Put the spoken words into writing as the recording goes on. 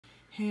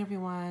Hey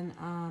everyone,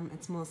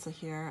 it's Melissa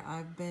here.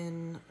 I've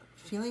been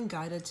feeling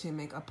guided to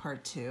make a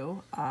part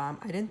two. I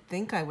didn't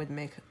think I would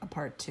make a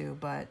part two,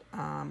 but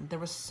there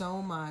was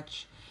so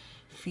much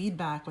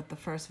feedback with the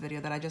first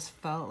video that I just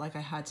felt like I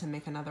had to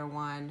make another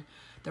one.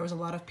 There was a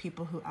lot of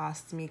people who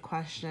asked me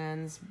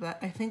questions, but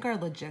I think are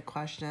legit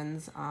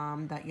questions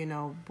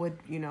that, would,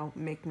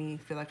 make me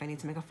feel like I need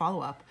to make a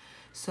follow-up.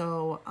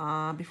 So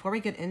before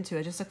we get into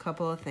it, just a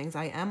couple of things.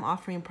 I am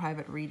offering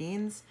private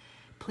readings.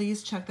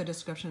 Please check the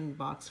description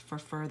box for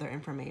further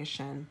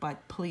information,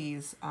 but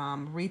please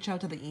reach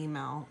out to the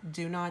email.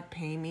 Do not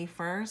pay me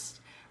first.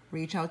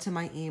 Reach out to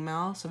my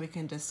email so we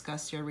can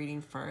discuss your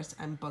reading first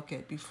and book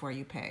it before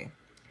you pay.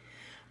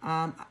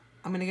 I'm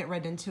going to get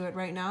right into it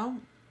right now.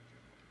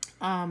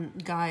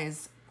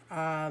 Guys,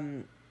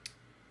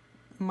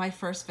 my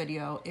first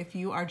video, if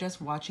you are just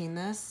watching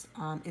this,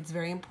 it's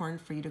very important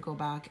for you to go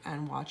back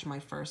and watch my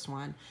first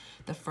one,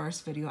 the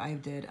first video I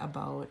did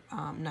about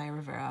Naya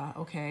Rivera,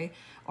 okay?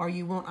 Or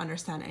you won't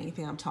understand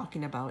anything I'm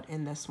talking about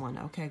in this one,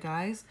 okay,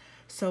 guys?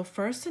 So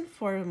first and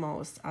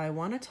foremost, I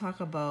want to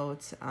talk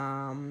about,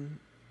 I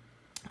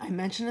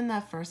mentioned in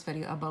that first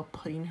video about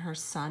putting her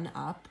son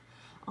up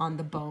on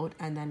the boat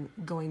and then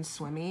going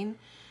swimming.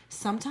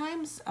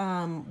 Sometimes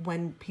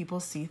when people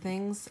see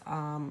things,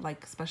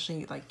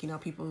 especially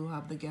people who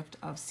have the gift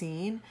of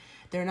seeing,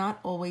 they're not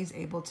always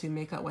able to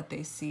make out what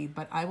they see.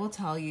 But I will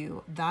tell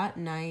you, that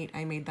night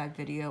I made that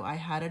video, I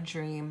had a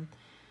dream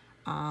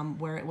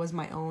where it was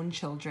my own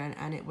children,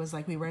 and it was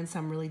like we were in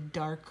some really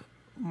dark,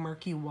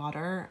 murky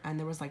water, and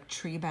there was like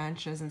tree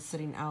branches and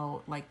sticking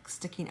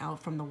out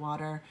from the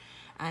water.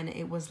 And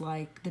it was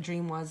like, the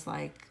dream was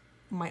like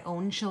my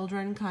own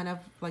children, kind of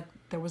like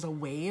there was a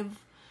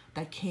wave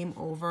that came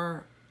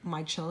over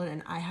my children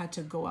and I had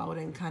to go out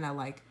and kind of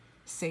like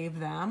save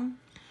them.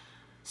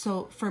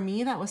 So for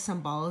me, that was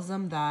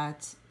symbolism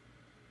that,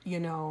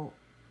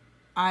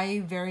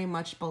 I very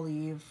much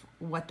believe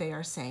what they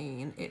are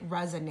saying. It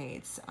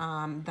resonates,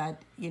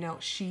 that,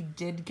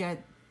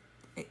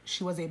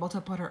 she was able to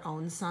put her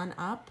own son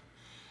up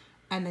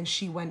and then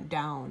she went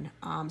down.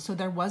 So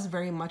there was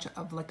very much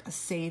of like a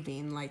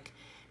saving, like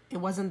it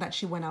wasn't that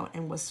she went out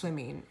and was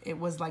swimming. It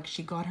was like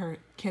she got her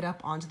kid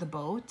up onto the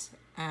boat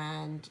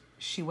and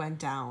she went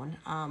down.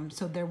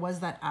 So there was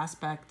that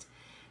aspect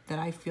that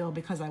I feel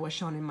because I was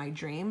shown in my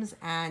dreams.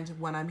 And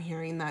when I'm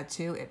hearing that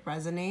too, it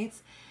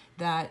resonates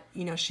that,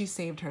 she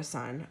saved her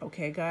son.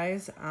 Okay,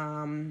 guys?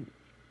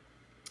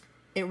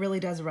 It really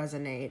does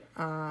resonate.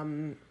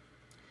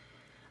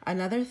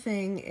 Another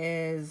thing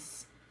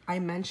is, I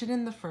mentioned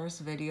in the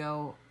first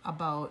video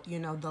about,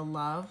 the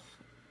love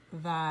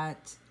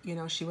that,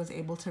 she was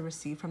able to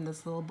receive from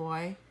this little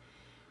boy.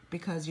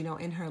 Because,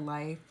 in her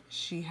life,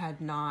 she had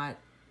not,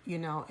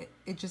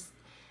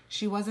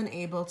 she wasn't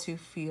able to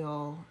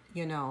feel,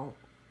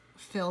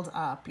 filled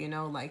up,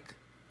 like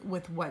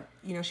with what,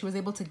 she was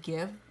able to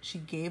give. She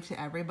gave to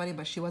everybody,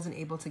 but she wasn't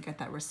able to get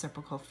that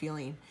reciprocal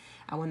feeling.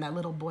 And when that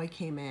little boy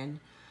came in,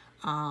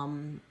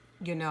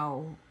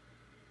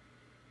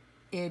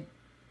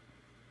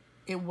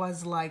 it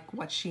was like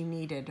what she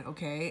needed,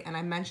 okay? And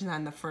I mentioned that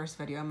in the first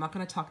video. I'm not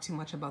going to talk too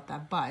much about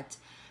that, but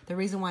the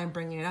reason why I'm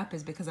bringing it up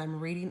is because I'm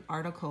reading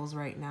articles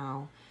right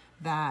now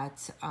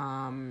that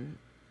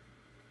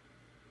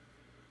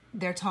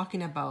they're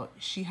talking about,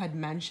 she had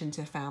mentioned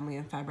to family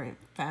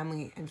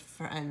and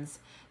friends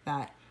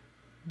that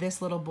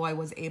this little boy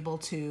was able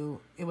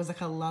to, it was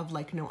like a love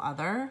like no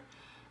other,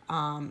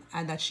 and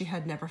that she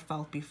had never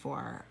felt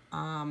before.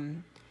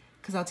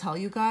 Because I'll tell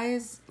you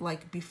guys,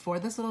 like before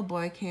this little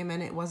boy came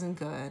in, it wasn't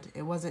good.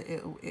 It wasn't,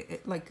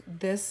 it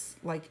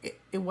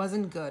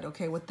wasn't good,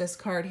 okay? With this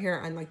card here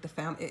and like the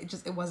family,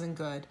 it wasn't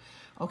good,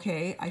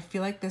 okay? I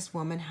feel like this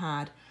woman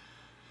had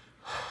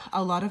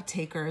a lot of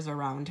takers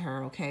around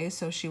her, okay?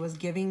 So she was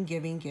giving,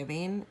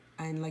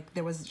 and like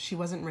she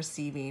wasn't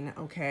receiving,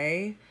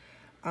 okay?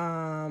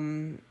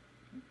 I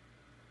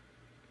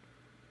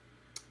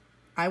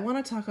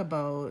want to talk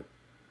about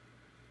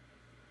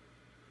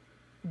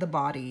the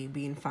body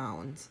being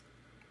found.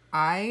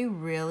 I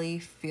really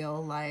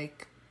feel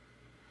like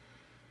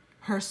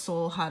her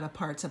soul had a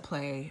part to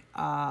play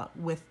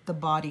with the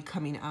body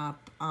coming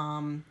up.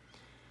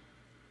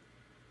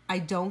 I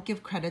don't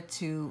give credit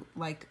to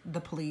like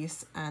the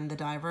police and the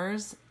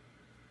divers.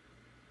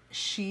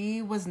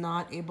 She was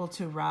not able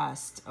to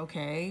rest,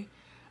 okay,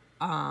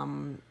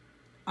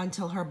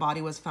 until her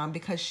body was found,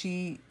 because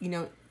she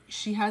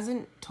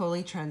hasn't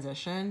totally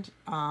transitioned.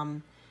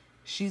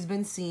 She's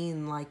been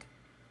seeing like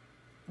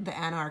the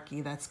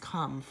anarchy that's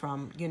come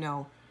from,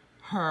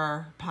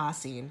 her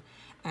passing,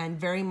 and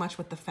very much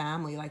with the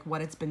family, like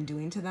what it's been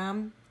doing to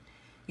them.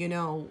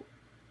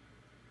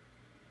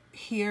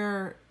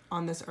 Here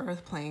on this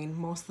earth plane,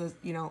 most of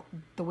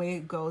the way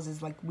it goes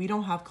is like we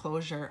don't have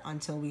closure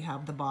until we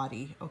have the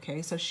body,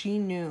 okay? So she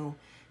knew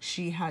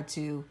she had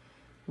to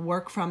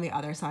work from the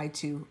other side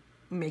to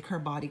make her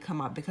body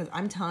come up, because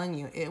I'm telling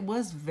you, it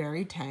was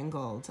very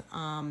tangled.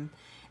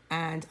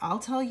 And I'll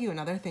tell you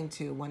another thing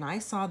too. When I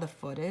saw the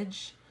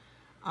footage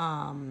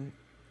on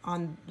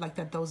like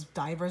that those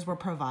divers were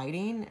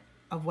providing,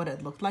 of what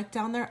it looked like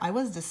down there, I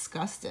was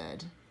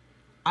disgusted.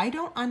 I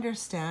don't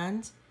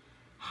understand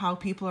how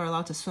people are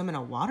allowed to swim in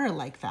a water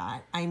like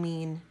that. I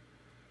mean,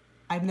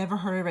 I've never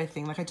heard of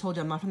anything. Like I told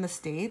you, I'm not from the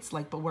States,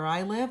 like, but where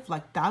I live,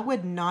 like that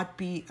would not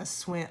be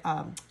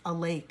a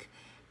lake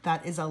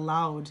that is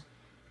allowed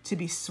to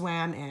be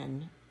swam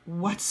in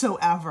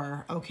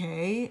whatsoever.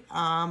 Okay.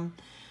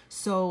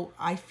 So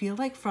I feel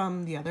like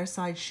from the other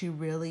side, she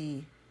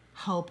really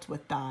helped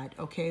with that.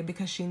 Okay.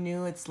 Because she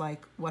knew it's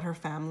like what her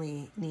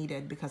family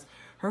needed, because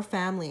her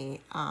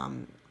family,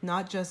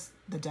 not just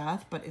the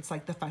death, but it's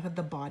like the fact that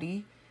the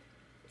body,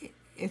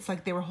 it's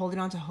like they were holding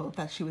on to hope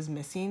that she was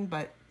missing,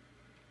 but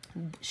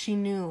she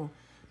knew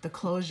the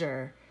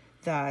closure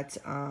that,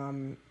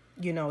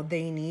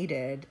 they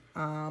needed.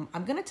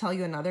 I'm going to tell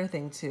you another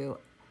thing too.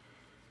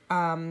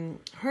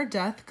 Her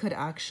death could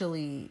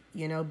actually,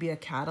 be a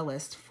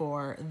catalyst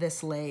for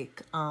this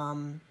lake.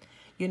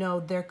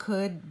 There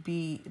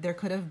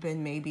could have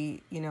been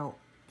maybe,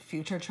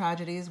 future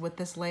tragedies with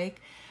this lake.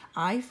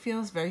 I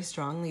feel very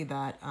strongly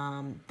that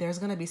there's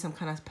going to be some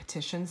kind of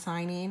petition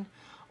signing,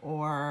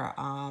 or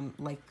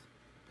like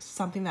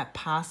something that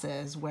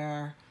passes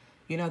where,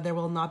 there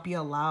will not be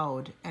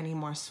allowed any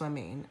more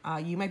swimming.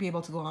 You might be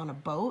able to go on a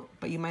boat,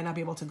 but you might not be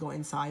able to go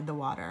inside the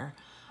water.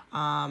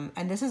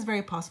 And this is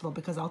very possible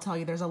because I'll tell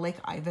you, there's a lake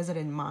I visit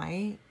in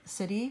my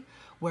city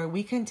where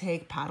we can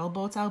take paddle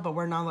boats out, but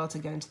we're not allowed to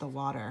get into the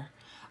water.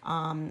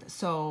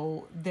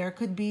 So there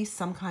could be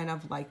some kind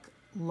of like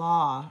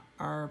law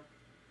or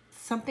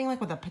something like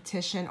with a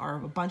petition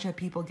or a bunch of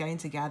people getting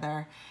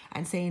together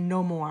and saying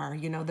no more,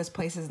 this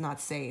place is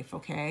not safe.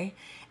 Okay.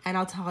 And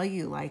I'll tell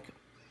you, like,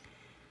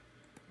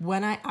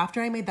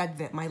 after I made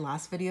my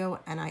last video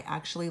and I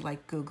actually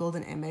like Googled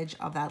an image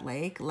of that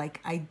lake,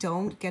 like I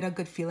don't get a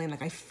good feeling.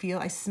 Like I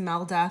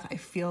smell death. I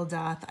feel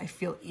death. I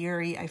feel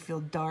eerie. I feel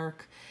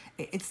dark.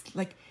 It's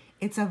like,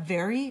 it's a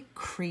very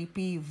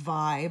creepy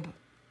vibe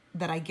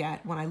that I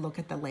get when I look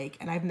at the lake,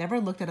 and I've never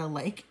looked at a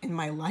lake in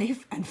my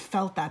life and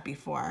felt that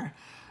before.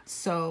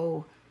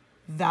 So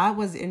that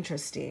was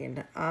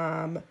interesting.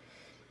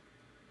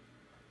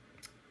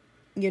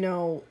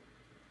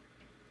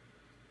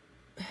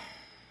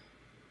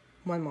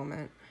 One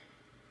moment.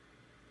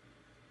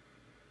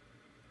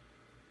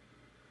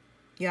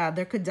 Yeah,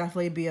 there could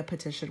definitely be a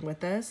petition with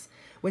this,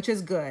 which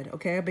is good,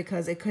 okay?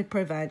 Because it could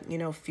prevent,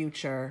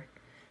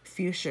 future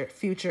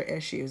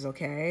issues,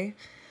 okay?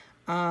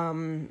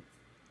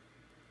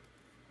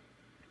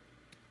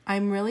 I'm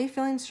really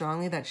feeling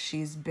strongly that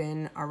she's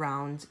been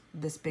around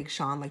this Big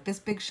Sean. Like, this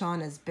Big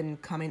Sean has been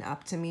coming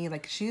up to me.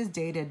 Like, she's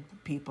dated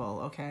people,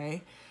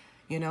 okay?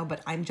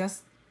 But I'm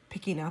just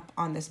picking up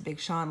on this Big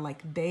Sean.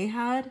 Like, they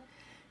had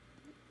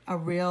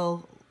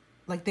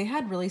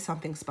really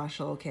something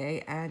special,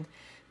 okay? And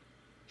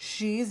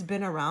she's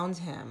been around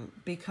him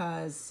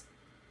because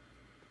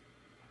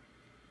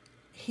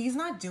he's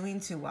not doing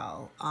too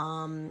well.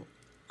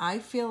 I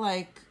feel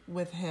like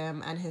with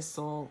him and his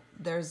soul,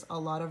 there's a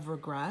lot of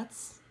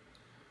regrets.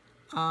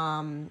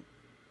 I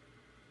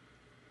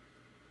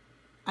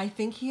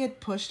think he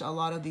had pushed a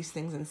lot of these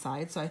things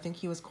inside, so I think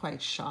he was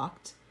quite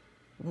shocked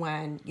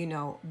when,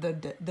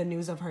 the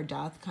news of her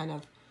death kind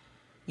of,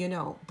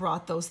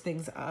 brought those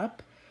things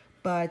up.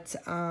 But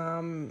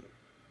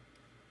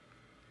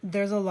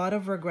there's a lot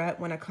of regret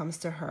when it comes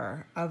to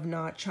her of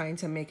not trying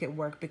to make it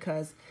work,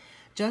 because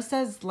just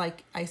as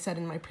like I said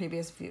in my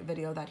previous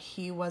video that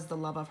he was the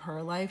love of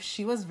her life,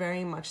 she was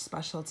very much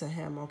special to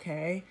him,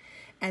 okay?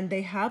 And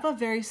they have a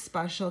very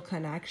special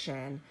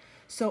connection.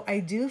 So I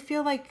do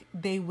feel like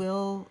they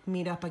will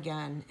meet up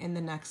again in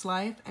the next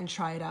life and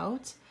try it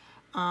out.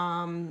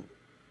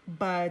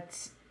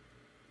 But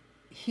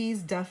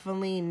he's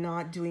definitely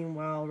not doing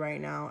well right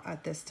now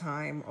at this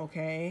time,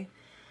 okay?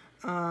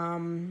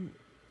 The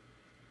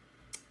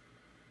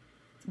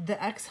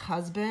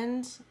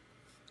ex-husband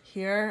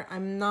here,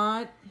 I'm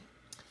not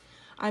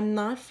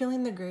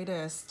feeling the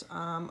greatest.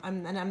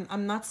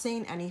 I'm not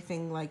saying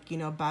anything like,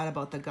 bad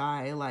about the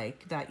guy,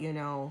 like that,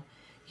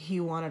 he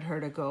wanted her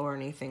to go or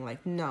anything.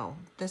 Like, no,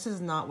 this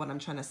is not what I'm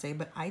trying to say,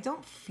 but I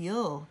don't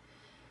feel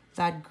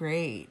that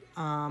great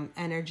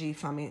energy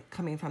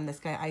coming from this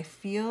guy. I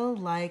feel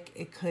like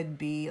it could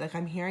be like,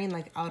 I'm hearing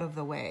like out of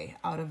the way,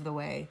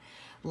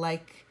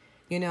 like,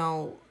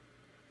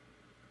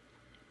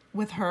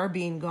 with her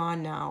being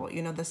gone now,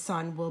 the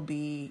son will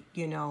be,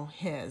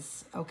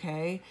 his,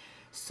 okay?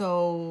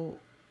 So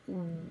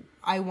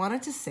I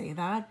wanted to say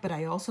that, but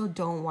I also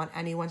don't want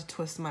anyone to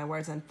twist my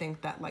words and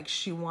think that like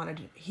he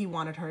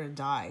wanted her to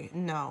die.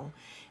 No,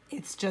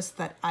 it's just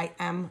that I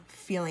am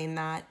feeling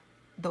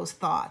those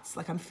thoughts.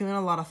 Like, I'm feeling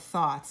a lot of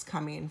thoughts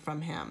coming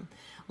from him.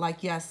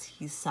 Like, yes,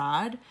 he's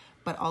sad,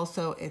 but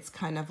also it's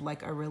kind of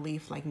like a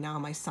relief. Like, now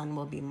my son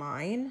will be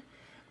mine.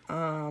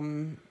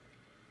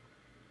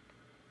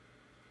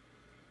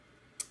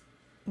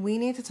 We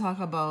need to talk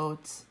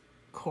about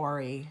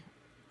Corey.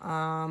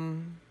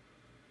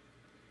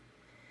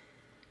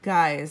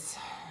 Guys,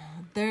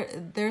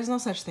 there's no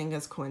such thing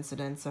as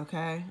coincidence,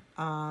 okay?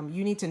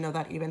 You need to know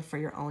that even for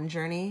your own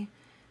journey.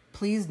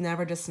 please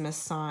never dismiss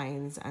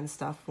signs and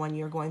stuff when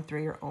you're going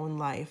through your own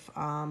life.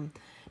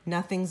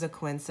 Nothing's a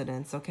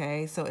coincidence,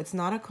 okay? So it's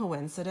not a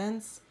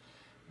coincidence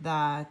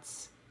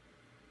that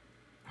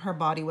her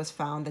body was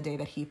found the day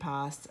that he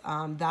passed.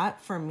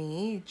 That for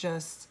me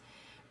just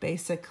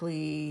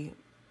basically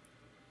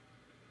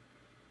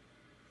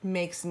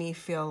makes me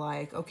feel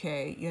like,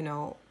 okay, you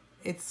know,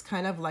 it's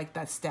kind of like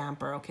that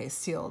stamper, okay,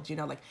 sealed, you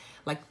know,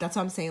 like that's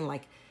what I'm saying.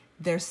 Like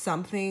there's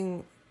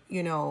something,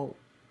 you know,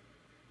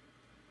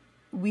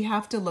 we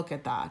have to look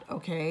at that,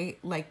 okay?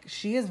 Like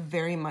she is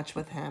very much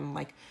with him.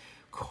 Like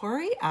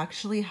Corey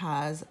actually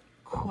has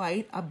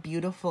quite a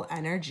beautiful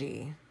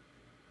energy.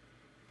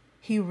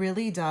 He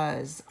really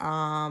does.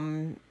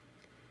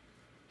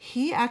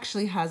 He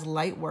actually has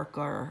light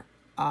worker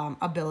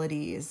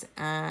abilities,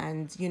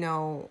 and you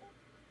know,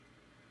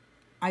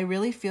 I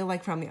really feel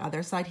like from the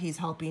other side, he's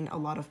helping a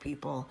lot of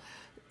people,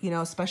 you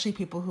know, especially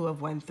people who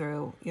have went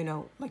through, you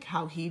know, like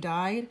how he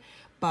died.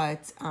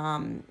 But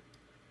him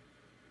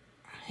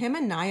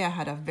and Naya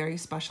had a very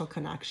special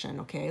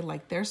connection, okay?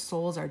 Like their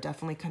souls are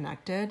definitely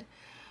connected.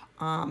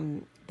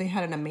 They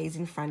had an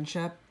amazing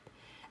friendship.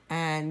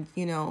 And,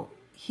 you know,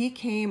 he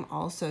came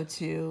also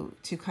to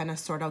kind of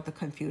sort out the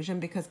confusion,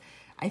 because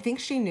I think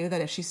she knew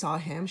that if she saw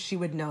him, she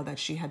would know that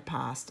she had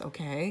passed,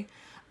 okay?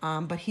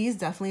 But he's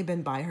definitely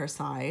been by her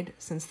side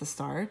since the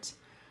start,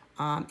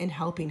 in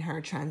helping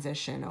her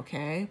transition,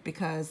 okay?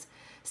 Because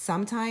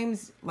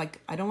sometimes, like,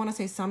 I don't want to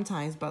say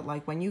sometimes, but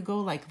like when you go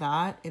like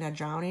that in a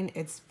drowning,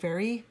 it's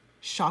very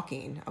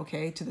shocking,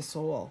 okay, to the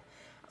soul.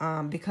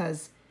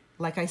 Because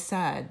like I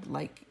said,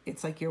 like,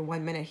 it's like you're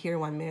 1 minute here,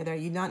 1 minute there.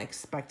 You're not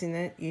expecting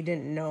it. You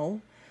didn't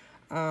know.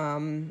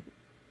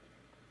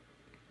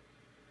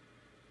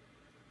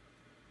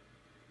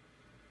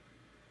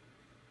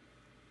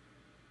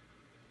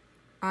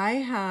 I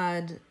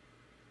had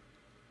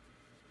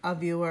a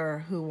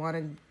viewer who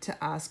wanted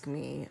to ask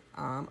me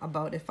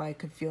about if I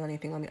could feel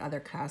anything on the other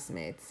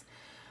castmates.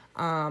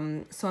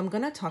 So I'm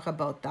going to talk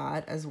about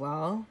that as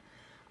well.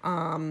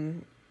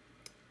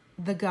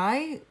 The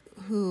guy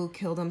who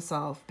killed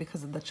himself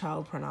because of the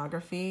child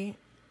pornography,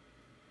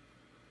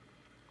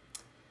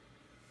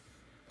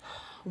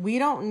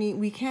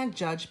 we can't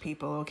judge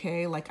people,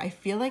 okay? Like, I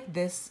feel like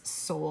this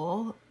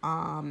soul,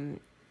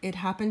 it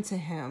happened to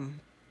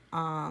him.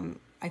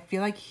 I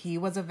feel like he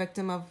was a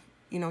victim of,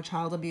 you know,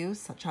 child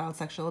abuse, child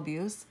sexual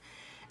abuse.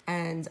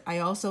 And I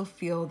also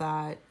feel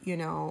that, you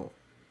know,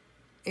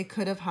 it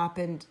could have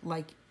happened,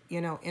 like, you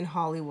know, in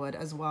Hollywood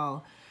as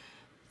well.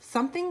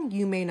 Something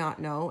you may not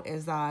know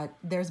is that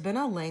there's been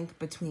a link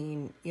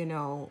between, you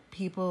know,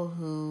 people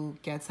who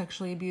get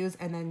sexually abused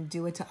and then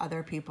do it to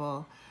other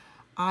people.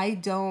 I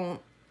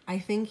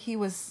think he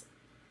was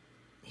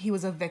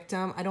a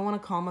victim. I don't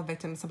want to call him a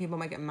victim. Some people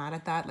might get mad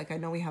at that. Like, I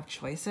know we have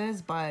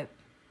choices, but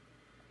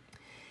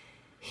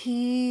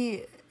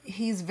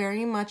he's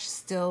very much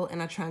still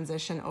in a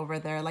transition over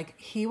there. Like,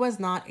 he was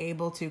not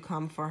able to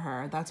come for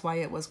her. That's why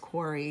it was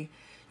Corey.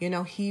 You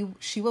know,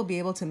 she will be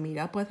able to meet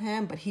up with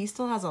him, but he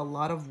still has a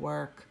lot of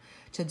work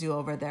to do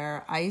over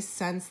there. I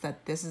sense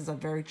that this is a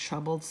very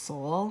troubled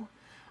soul.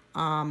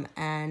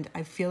 And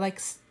I feel like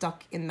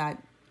stuck in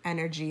that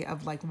energy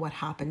of like what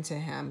happened to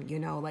him, you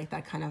know, like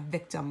that kind of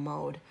victim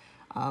mode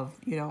of,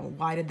 you know,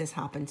 why did this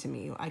happen to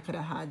me? I could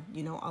have had,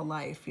 you know, a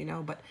life, you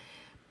know, but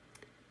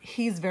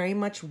he's very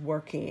much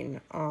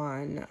working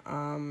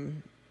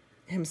on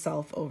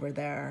himself over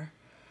there.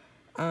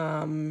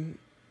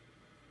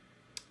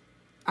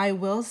 I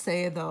will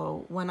say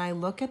though, when I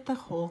look at the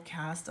whole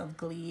cast of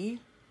Glee,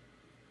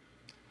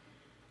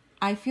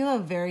 I feel a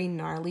very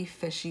gnarly,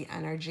 fishy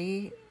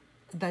energy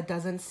that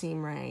doesn't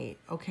seem right,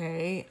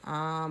 okay?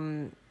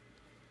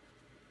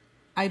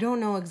 I don't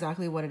know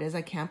exactly what it is.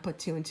 I can't put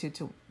two and two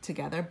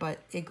together, but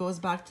it goes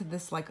back to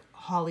this like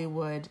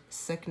Hollywood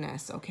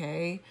sickness,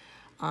 okay?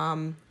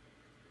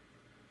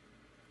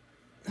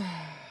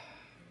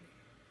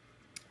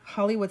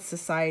 Hollywood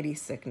society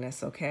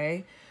sickness,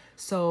 okay?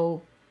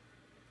 So,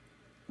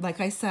 like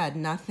I said,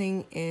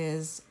 nothing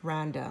is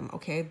random,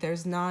 okay?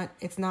 It's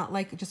not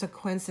like just a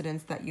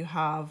coincidence that you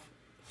have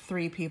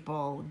 3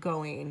 people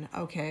going,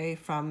 okay,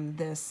 from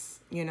this,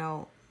 you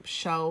know,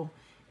 show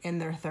in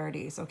their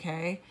 30s,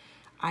 okay?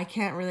 I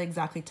can't really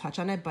exactly touch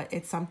on it, but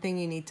it's something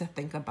you need to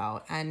think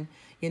about. And,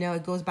 you know,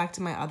 it goes back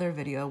to my other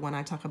video when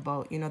I talk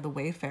about, you know, the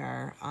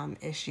Wayfarer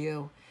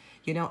issue.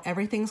 You know,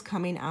 everything's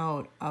coming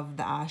out of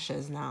the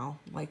ashes now.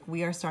 Like,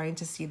 we are starting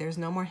to see there's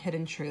no more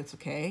hidden truths,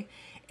 okay?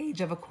 Age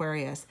of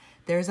Aquarius.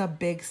 There's a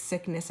big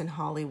sickness in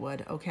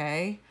Hollywood,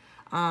 okay?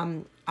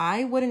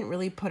 I wouldn't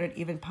really put it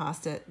even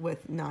past it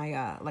with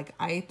Naya. Like,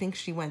 I think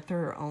she went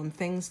through her own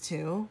things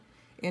too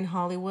in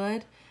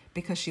Hollywood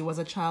because she was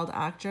a child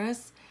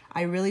actress.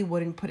 I really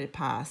wouldn't put it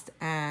past.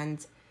 And,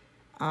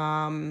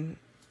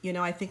 you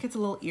know, I think it's a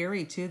little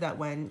eerie too that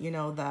when, you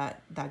know,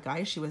 that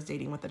guy she was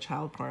dating with the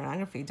child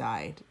pornography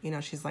died, you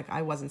know, she's like,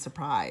 I wasn't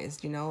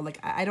surprised, you know, like,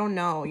 I don't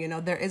know, you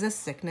know, there is a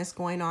sickness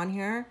going on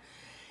here.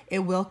 It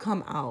will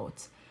come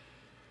out.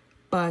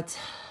 But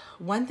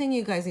One thing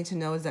you guys need to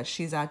know is that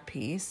she's at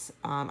peace.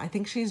 I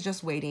think she's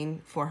just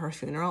waiting for her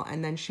funeral,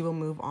 and then she will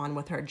move on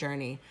with her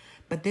journey.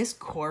 But this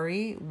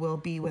Corey will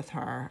be with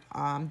her.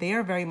 They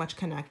are very much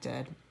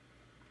connected.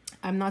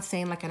 I'm not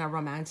saying like in a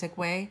romantic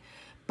way,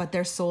 but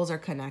their souls are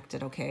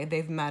connected, okay?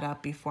 They've met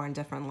up before in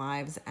different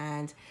lives,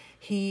 and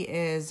he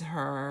is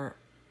her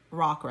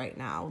rock right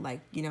now.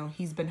 Like, you know,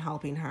 he's been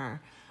helping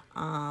her.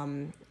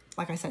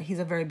 Like I said, he's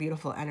a very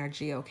beautiful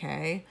energy,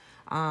 okay?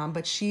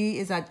 But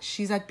she's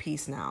at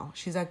peace now.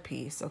 She's at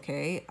peace,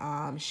 okay?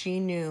 She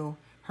knew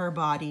her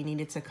body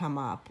needed to come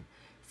up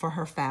for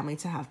her family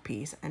to have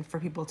peace and for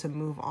people to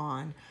move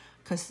on,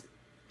 because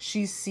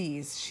she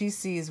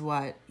sees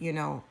what, you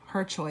know,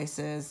 her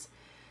choices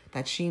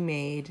that she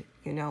made,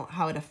 you know,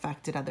 how it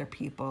affected other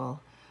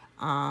people.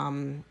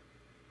 And,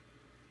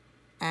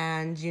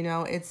 you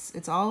know,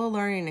 it's all a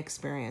learning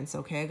experience,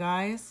 okay,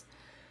 guys?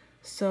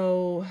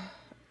 So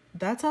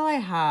that's all I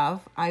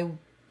have. I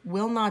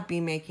will not be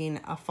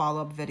making a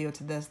follow-up video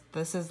to this.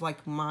 This is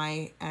like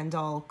my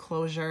end-all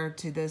closure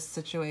to this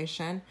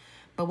situation.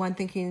 But one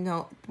thing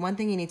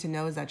you need to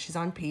know is that she's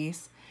on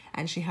peace,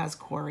 and she has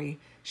Corey.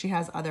 She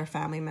has other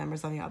family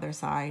members on the other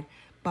side,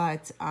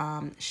 but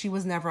she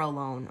was never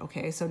alone,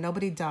 okay? So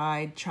nobody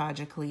died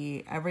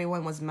tragically.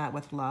 Everyone was met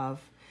with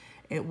love.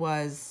 It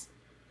was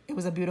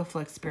a beautiful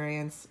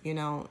experience. You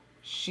know,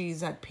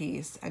 she's at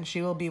peace, and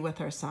she will be with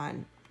her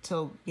son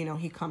till, you know,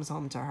 he comes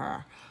home to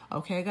her.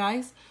 Okay,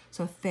 guys?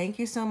 So thank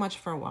you so much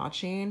for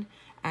watching,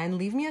 and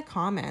leave me a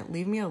comment.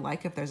 Leave me a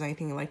like if there's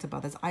anything you liked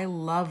about this. I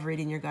love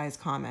reading your guys'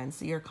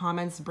 comments. Your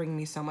comments bring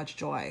me so much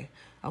joy.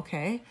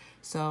 Okay?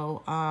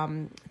 So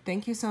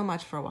thank you so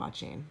much for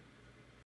watching.